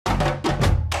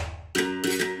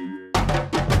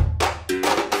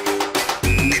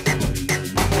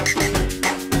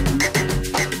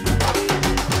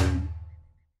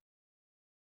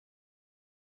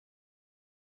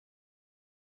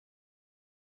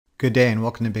Good day and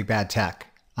welcome to Big Bad Tech.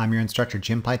 I'm your instructor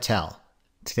Jim Pytel.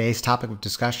 Today's topic of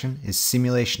discussion is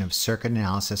simulation of circuit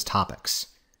analysis topics.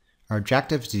 Our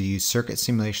objective is to use circuit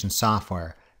simulation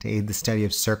software to aid the study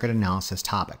of circuit analysis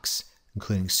topics,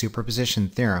 including superposition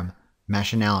theorem,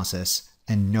 mesh analysis,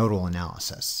 and nodal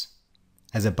analysis.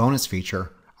 As a bonus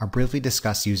feature, I'll briefly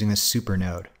discuss using a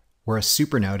supernode, where a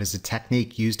supernode is a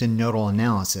technique used in nodal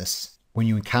analysis when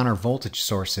you encounter voltage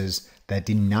sources that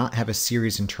do not have a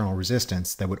series internal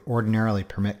resistance that would ordinarily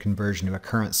permit conversion to a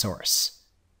current source.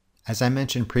 As I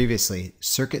mentioned previously,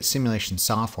 circuit simulation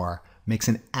software makes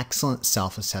an excellent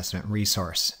self-assessment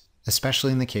resource,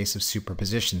 especially in the case of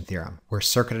superposition theorem, where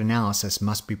circuit analysis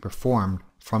must be performed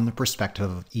from the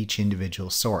perspective of each individual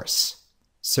source.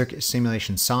 Circuit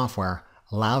simulation software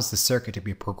allows the circuit to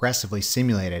be progressively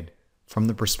simulated from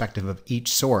the perspective of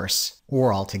each source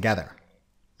or all together.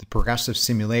 The progressive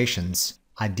simulations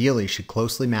ideally should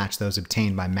closely match those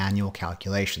obtained by manual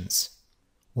calculations.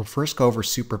 We'll first go over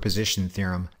superposition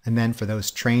theorem, and then for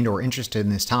those trained or interested in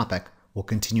this topic, we'll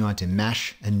continue on to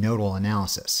mesh and nodal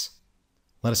analysis.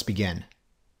 Let us begin.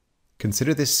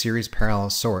 Consider this series parallel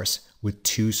source with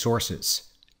two sources.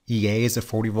 EA is a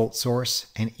 40-volt source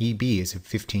and EB is a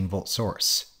 15-volt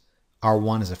source.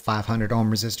 R1 is a 500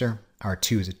 ohm resistor,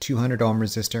 R2 is a 200 ohm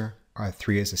resistor,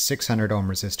 R3 is a 600 ohm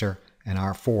resistor, and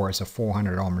R4 is a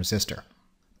 400 ohm resistor.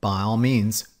 By all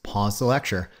means, pause the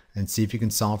lecture and see if you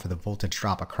can solve for the voltage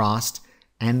drop across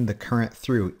and the current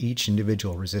through each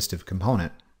individual resistive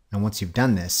component. And once you've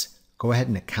done this, go ahead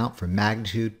and account for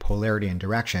magnitude, polarity, and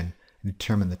direction and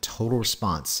determine the total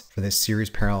response for this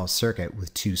series parallel circuit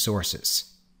with two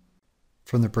sources.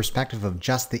 From the perspective of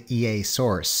just the EA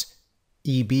source,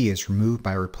 EB is removed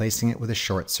by replacing it with a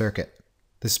short circuit.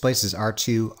 This places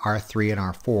R2, R3, and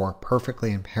R4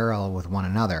 perfectly in parallel with one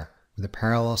another. The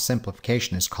parallel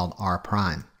simplification is called R'.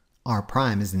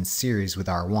 R' is in series with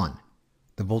R1.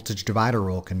 The voltage divider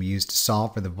rule can be used to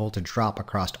solve for the voltage drop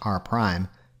across R'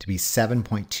 to be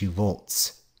 7.2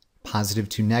 volts, positive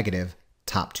to negative,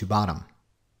 top to bottom.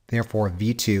 Therefore,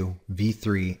 V2,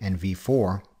 V3, and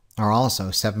V4 are also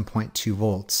 7.2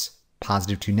 volts,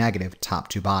 positive to negative, top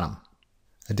to bottom.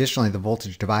 Additionally, the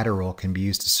voltage divider rule can be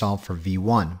used to solve for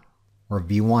V1, where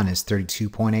V1 is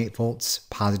 32.8 volts,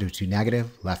 positive to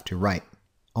negative, left to right.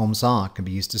 Ohm's law can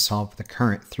be used to solve for the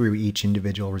current through each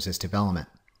individual resistive element,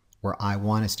 where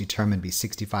I1 is determined to be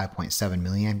 65.7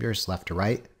 milliamperes, left to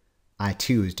right.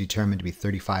 I2 is determined to be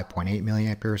 35.8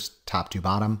 milliamperes, top to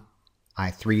bottom.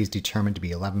 I3 is determined to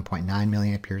be 11.9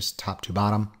 milliamperes, top to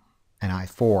bottom. And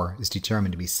I4 is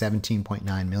determined to be 17.9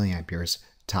 milliamperes,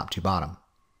 top to bottom.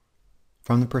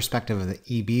 From the perspective of the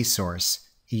EB source,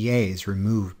 EA is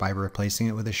removed by replacing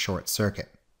it with a short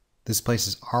circuit. This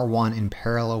places R1 in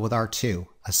parallel with R2,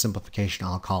 a simplification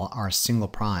I'll call R single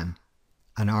prime,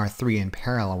 and R3 in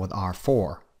parallel with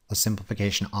R4, a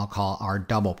simplification I'll call R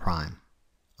double prime.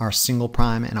 R single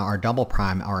prime and R double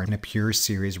prime are in a pure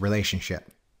series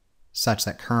relationship, such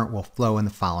that current will flow in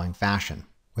the following fashion,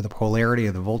 where the polarity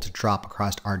of the voltage drop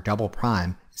across R double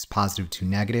prime is positive to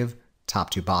negative, top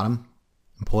to bottom,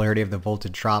 and polarity of the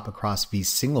voltage drop across V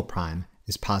single prime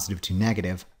is positive to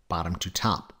negative, bottom to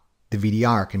top. The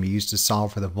VDR can be used to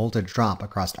solve for the voltage drop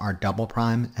across R double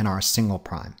prime and R single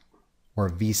prime, where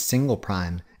V single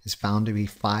prime is found to be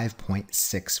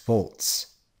 5.6 volts,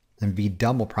 and V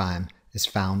double prime is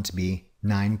found to be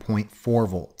 9.4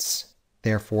 volts.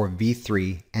 Therefore,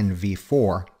 V3 and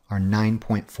V4 are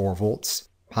 9.4 volts,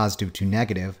 positive to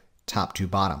negative, top to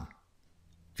bottom.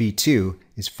 V2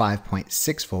 is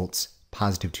 5.6 volts,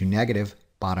 positive to negative,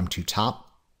 bottom to top.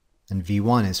 And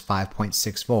V1 is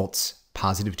 5.6 volts,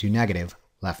 positive to negative,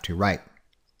 left to right.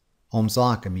 Ohm's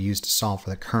law can be used to solve for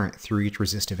the current through each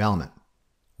resistive element,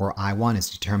 where I1 is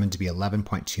determined to be 11.2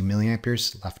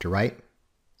 milliamperes, left to right.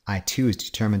 I2 is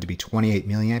determined to be 28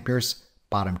 milliamperes,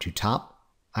 bottom to top.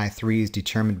 I3 is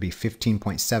determined to be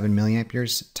 15.7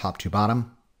 milliamperes, top to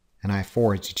bottom. And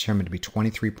I4 is determined to be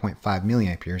 23.5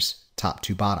 milliamperes, top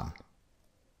to bottom.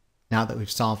 Now that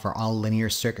we've solved for all linear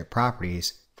circuit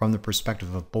properties, from the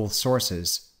perspective of both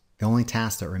sources, the only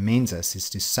task that remains us is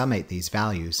to summate these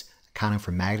values, accounting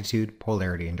for magnitude,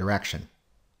 polarity, and direction.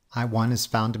 I1 is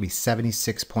found to be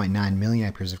 76.9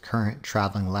 milliamperes of current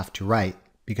traveling left to right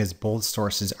because both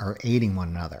sources are aiding one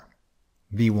another.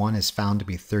 V1 is found to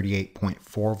be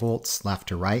 38.4 volts left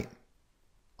to right.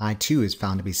 I2 is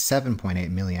found to be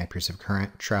 7.8 milliamperes of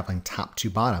current traveling top to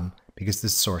bottom because the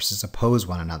sources oppose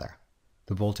one another.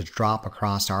 The voltage drop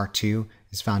across R2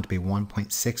 is found to be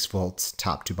 1.6 volts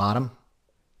top to bottom.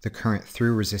 The current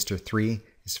through resistor 3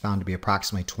 is found to be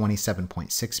approximately 27.6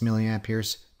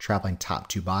 milliamperes traveling top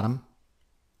to bottom.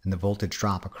 and the voltage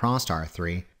drop across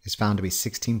R3 is found to be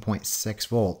 16.6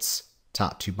 volts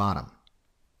top to bottom.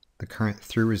 The current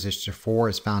through resistor 4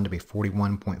 is found to be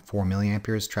 41.4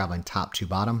 milliamperes traveling top to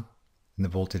bottom, and the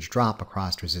voltage drop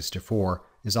across resistor 4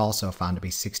 is also found to be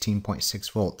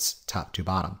 16.6 volts top to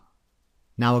bottom.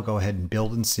 Now we'll go ahead and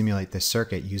build and simulate this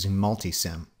circuit using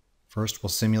multisim. First, we'll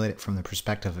simulate it from the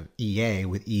perspective of EA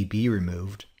with EB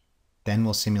removed. Then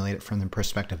we'll simulate it from the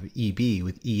perspective of EB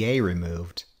with EA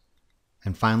removed.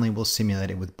 And finally, we'll simulate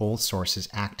it with both sources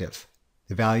active.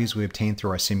 The values we obtain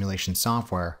through our simulation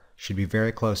software should be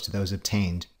very close to those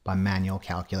obtained by manual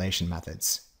calculation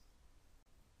methods.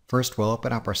 First, we'll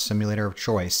open up our simulator of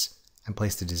choice and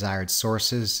place the desired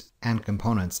sources and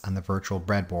components on the virtual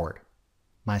breadboard.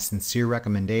 My sincere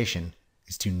recommendation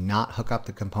is to not hook up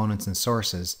the components and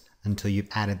sources until you've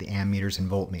added the ammeters and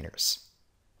voltmeters.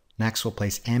 Next, we'll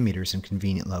place ammeters in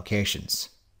convenient locations.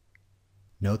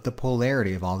 Note the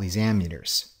polarity of all these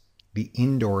ammeters. The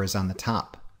indoor is on the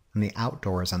top and the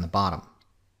outdoor is on the bottom.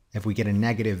 If we get a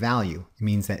negative value, it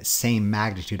means that same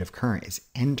magnitude of current is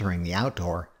entering the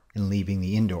outdoor and leaving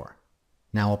the indoor.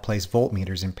 Now we'll place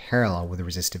voltmeters in parallel with the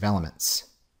resistive elements.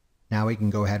 Now we can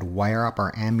go ahead and wire up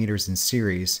our ammeters in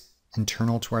series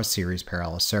internal to our series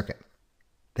parallel circuit.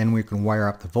 Then we can wire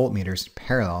up the voltmeters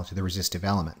parallel to the resistive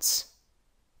elements.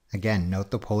 Again,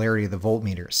 note the polarity of the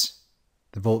voltmeters.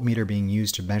 The voltmeter being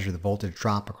used to measure the voltage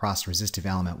drop across resistive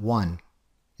element 1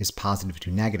 is positive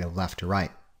to negative left to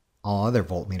right. All other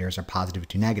voltmeters are positive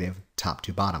to negative top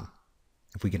to bottom.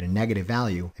 If we get a negative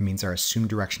value, it means our assumed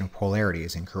direction of polarity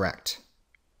is incorrect.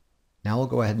 Now we'll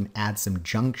go ahead and add some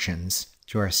junctions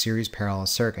to our series parallel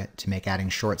circuit to make adding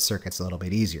short circuits a little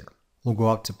bit easier. We'll go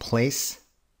up to Place,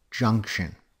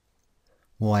 Junction.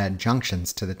 We'll add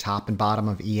junctions to the top and bottom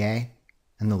of EA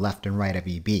and the left and right of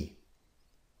EB.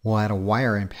 We'll add a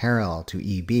wire in parallel to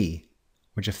EB,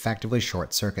 which effectively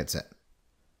short circuits it.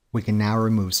 We can now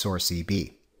remove source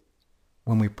EB.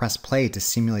 When we press play to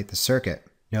simulate the circuit,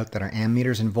 note that our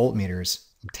ammeters and voltmeters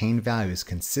obtain values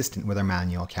consistent with our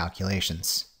manual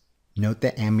calculations. Note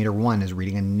that ammeter 1 is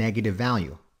reading a negative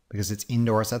value because it's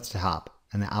indoors at the top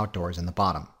and the outdoors in the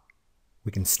bottom.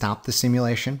 We can stop the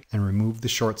simulation and remove the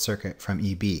short circuit from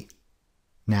EB.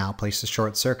 Now place the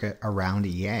short circuit around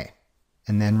EA,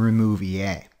 and then remove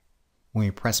EA. When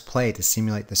we press play to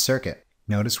simulate the circuit,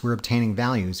 notice we're obtaining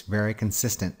values very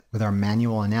consistent with our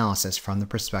manual analysis from the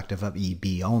perspective of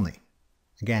EB only.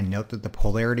 Again, note that the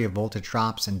polarity of voltage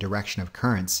drops and direction of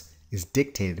currents is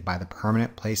dictated by the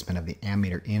permanent placement of the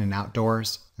ammeter in and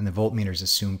outdoors, and the voltmeters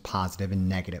assumed positive and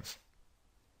negative.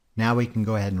 Now we can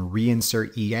go ahead and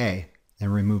reinsert EA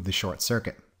and remove the short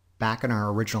circuit. Back in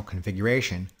our original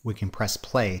configuration, we can press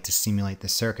play to simulate the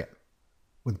circuit.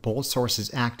 With both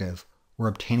sources active, we're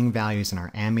obtaining values in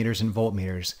our ammeters and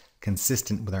voltmeters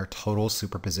consistent with our total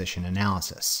superposition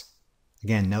analysis.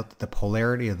 Again, note that the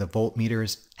polarity of the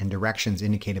voltmeters and directions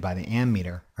indicated by the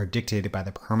ammeter are dictated by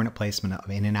the permanent placement of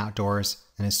in and outdoors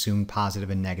and assumed positive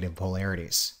and negative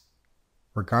polarities.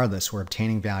 Regardless, we're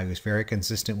obtaining values very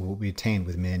consistent with what we obtained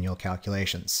with manual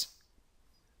calculations.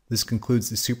 This concludes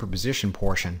the superposition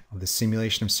portion of the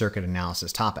simulation of circuit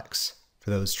analysis topics. For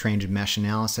those trained in mesh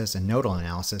analysis and nodal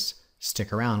analysis,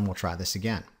 stick around and we'll try this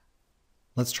again.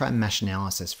 Let's try mesh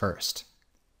analysis first.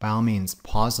 By all means,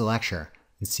 pause the lecture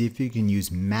and see if you can use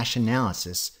mesh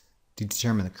analysis to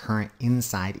determine the current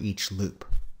inside each loop.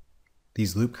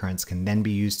 These loop currents can then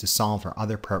be used to solve for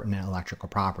other pertinent electrical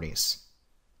properties.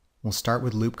 We'll start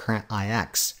with loop current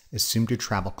IX, assumed to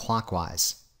travel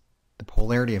clockwise. The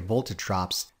polarity of voltage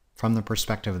drops from the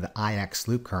perspective of the IX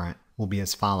loop current will be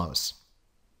as follows.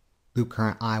 Loop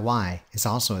current IY is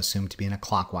also assumed to be in a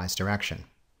clockwise direction.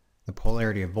 The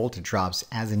polarity of voltage drops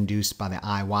as induced by the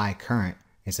IY current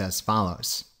is as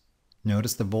follows.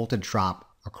 Notice the voltage drop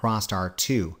across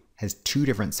R2 has two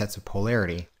different sets of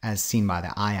polarity as seen by the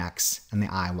IX and the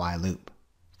IY loop.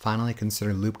 Finally,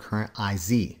 consider loop current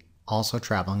IZ, also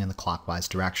traveling in the clockwise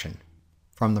direction.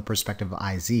 From the perspective of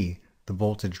IZ, the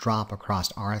voltage drop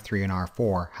across R3 and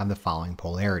R4 have the following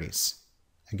polarities.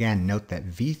 Again, note that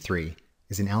V3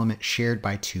 is an element shared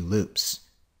by two loops,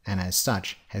 and as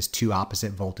such has two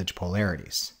opposite voltage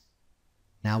polarities.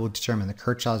 Now we'll determine the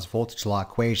Kirchhoff's voltage law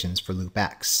equations for loop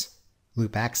X.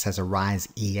 Loop X has a rise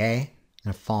EA and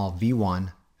a fall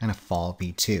V1 and a fall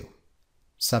V2.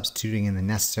 Substituting in the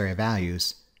necessary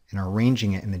values and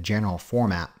arranging it in the general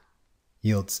format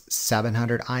yields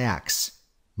 700 IX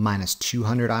minus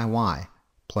 200 IY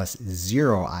plus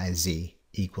 0 IZ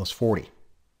equals 40.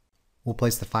 We'll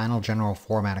place the final general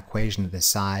format equation to this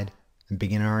side and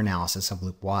begin our analysis of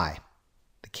loop Y.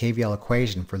 The KVL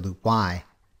equation for loop Y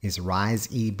is rise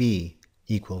EB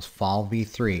equals fall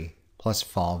V3 plus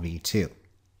fall V2.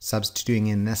 Substituting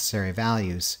in necessary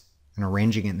values and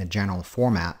arranging it in the general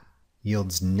format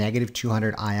yields negative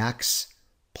 200ix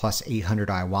plus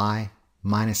 800iy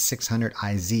minus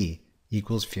 600iz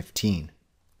equals 15.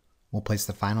 We'll place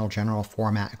the final general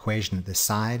format equation at this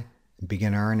side and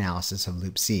begin our analysis of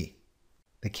loop Z.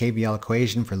 The KVL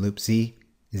equation for loop Z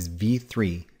is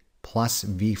V3 plus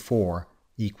V4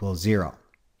 equals 0.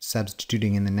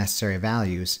 Substituting in the necessary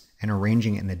values and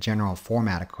arranging it in the general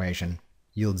format equation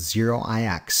yields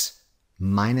 0ix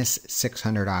minus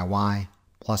 600iy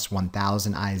plus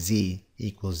 1000iz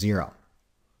equals 0.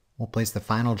 We'll place the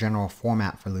final general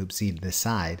format for loop Z to the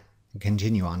side and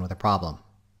continue on with the problem.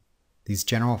 These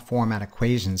general format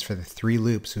equations for the three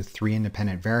loops with three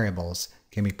independent variables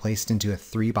can be placed into a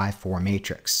 3x4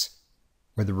 matrix,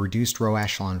 where the reduced row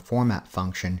echelon format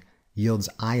function yields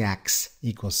Ix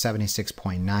equals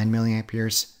 76.9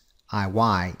 milliamperes,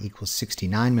 Iy equals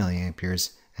 69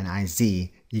 milliamperes, and Iz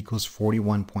equals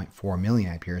 41.4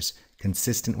 milliamperes,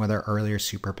 consistent with our earlier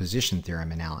superposition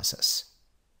theorem analysis.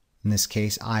 In this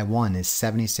case, I1 is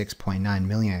 76.9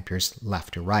 milliamperes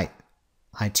left to right.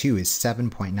 I2 is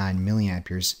 7.9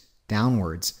 milliamperes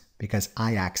downwards because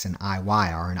Ix and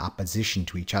Iy are in opposition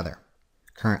to each other.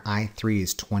 Current I3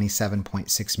 is 27.6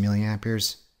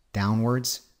 milliamperes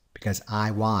downwards because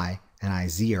Iy and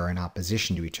Iz are in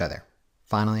opposition to each other.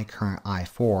 Finally, current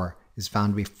I4 is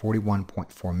found to be 41.4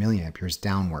 milliamperes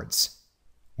downwards.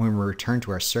 When we return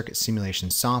to our circuit simulation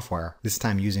software, this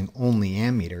time using only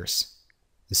ammeters,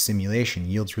 the simulation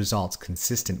yields results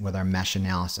consistent with our mesh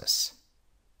analysis.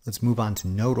 Let's move on to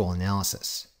nodal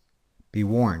analysis. Be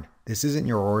warned, this isn't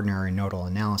your ordinary nodal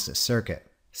analysis circuit,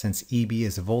 since EB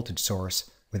is a voltage source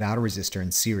without a resistor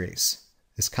in series.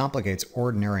 This complicates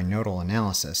ordinary nodal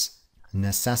analysis and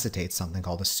necessitates something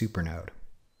called a supernode.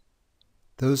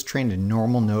 Those trained in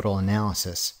normal nodal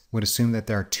analysis would assume that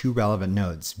there are two relevant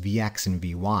nodes, Vx and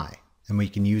Vy, and we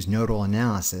can use nodal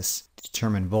analysis to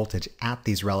determine voltage at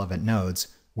these relevant nodes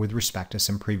with respect to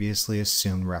some previously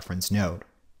assumed reference node.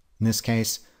 In this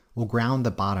case, we'll ground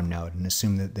the bottom node and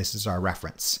assume that this is our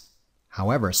reference.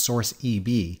 However, source EB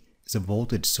is a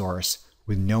voltage source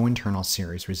with no internal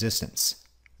series resistance.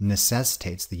 It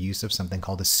necessitates the use of something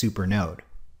called a supernode,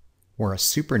 where a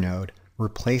supernode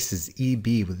replaces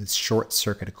EB with its short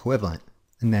circuit equivalent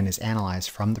and then is analyzed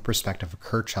from the perspective of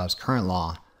Kirchhoff's current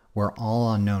law, where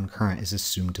all unknown current is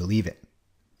assumed to leave it.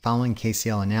 Following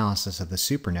KCL analysis of the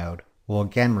supernode, we'll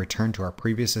again return to our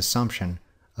previous assumption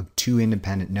of two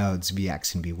independent nodes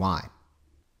Vx and Vy.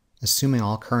 Assuming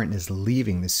all current is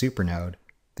leaving the supernode,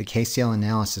 the KCL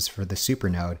analysis for the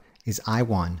supernode is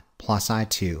I1 plus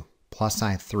I2 plus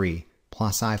I3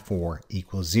 plus I4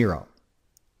 equals 0.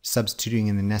 Substituting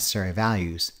in the necessary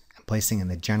values and placing in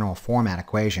the general format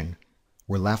equation,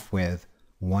 we're left with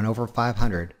 1 over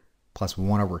 500 plus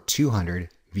 1 over 200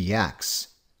 Vx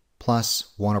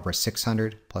plus 1 over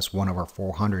 600 plus 1 over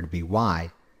 400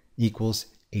 Vy equals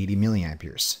 80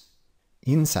 milliamperes.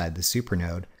 Inside the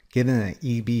supernode, given that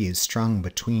EB is strung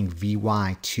between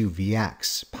Vy to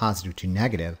Vx, positive to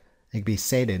negative, it can be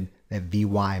stated that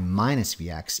Vy minus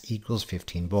Vx equals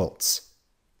 15 volts.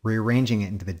 Rearranging it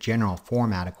into the general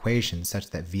format equation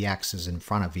such that Vx is in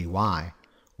front of Vy,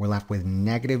 we're left with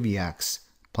negative Vx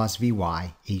plus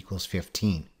Vy equals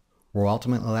 15. We're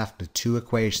ultimately left with two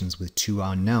equations with two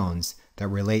unknowns that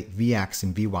relate Vx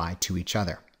and Vy to each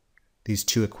other. These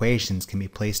two equations can be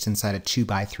placed inside a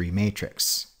 2x3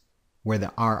 matrix, where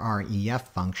the RREF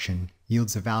function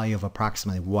yields a value of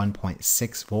approximately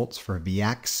 1.6 volts for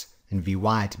Vx and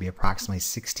Vy to be approximately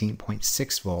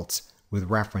 16.6 volts with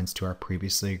reference to our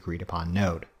previously agreed upon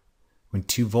node. When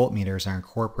two voltmeters are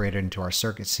incorporated into our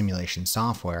circuit simulation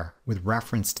software with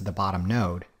reference to the bottom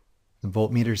node, the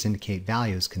voltmeters indicate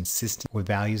values consistent with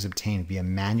values obtained via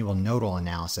manual nodal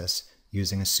analysis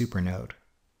using a supernode.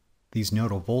 These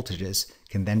nodal voltages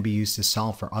can then be used to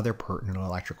solve for other pertinent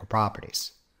electrical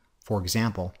properties. For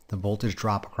example, the voltage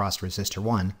drop across resistor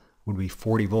 1 would be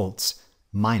 40 volts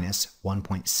minus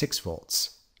 1.6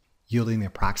 volts, yielding the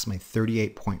approximately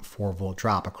 38.4 volt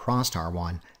drop across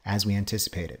R1 as we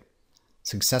anticipated.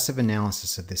 Successive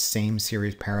analysis of this same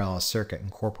series parallel circuit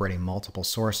incorporating multiple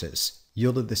sources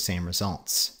yielded the same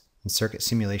results, and circuit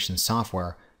simulation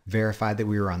software verified that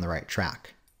we were on the right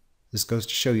track. This goes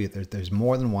to show you that there's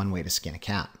more than one way to skin a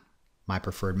cat. My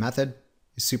preferred method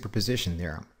is superposition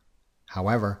theorem.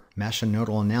 However, mesh and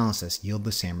nodal analysis yield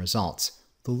the same results,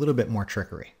 with a little bit more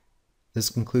trickery. This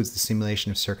concludes the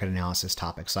simulation of circuit analysis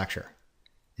topics lecture.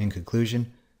 In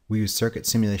conclusion, we use circuit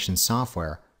simulation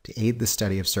software to aid the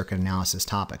study of circuit analysis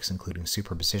topics including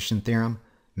superposition theorem,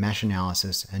 mesh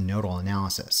analysis, and nodal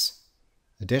analysis.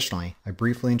 Additionally, I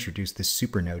briefly introduced the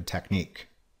supernode technique.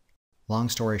 Long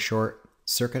story short,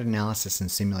 circuit analysis and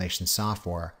simulation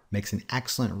software makes an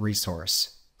excellent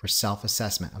resource for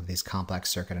self-assessment of these complex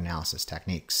circuit analysis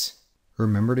techniques.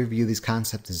 Remember to review these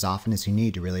concepts as often as you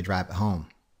need to really drive it home.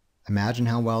 Imagine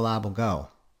how well lab will go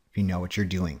if you know what you're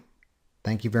doing.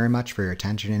 Thank you very much for your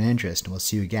attention and interest, and we'll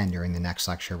see you again during the next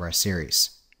lecture of our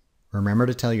series. Remember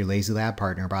to tell your Lazy Lab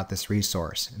partner about this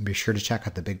resource, and be sure to check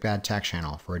out the Big Bad Tech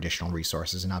channel for additional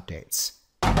resources and updates.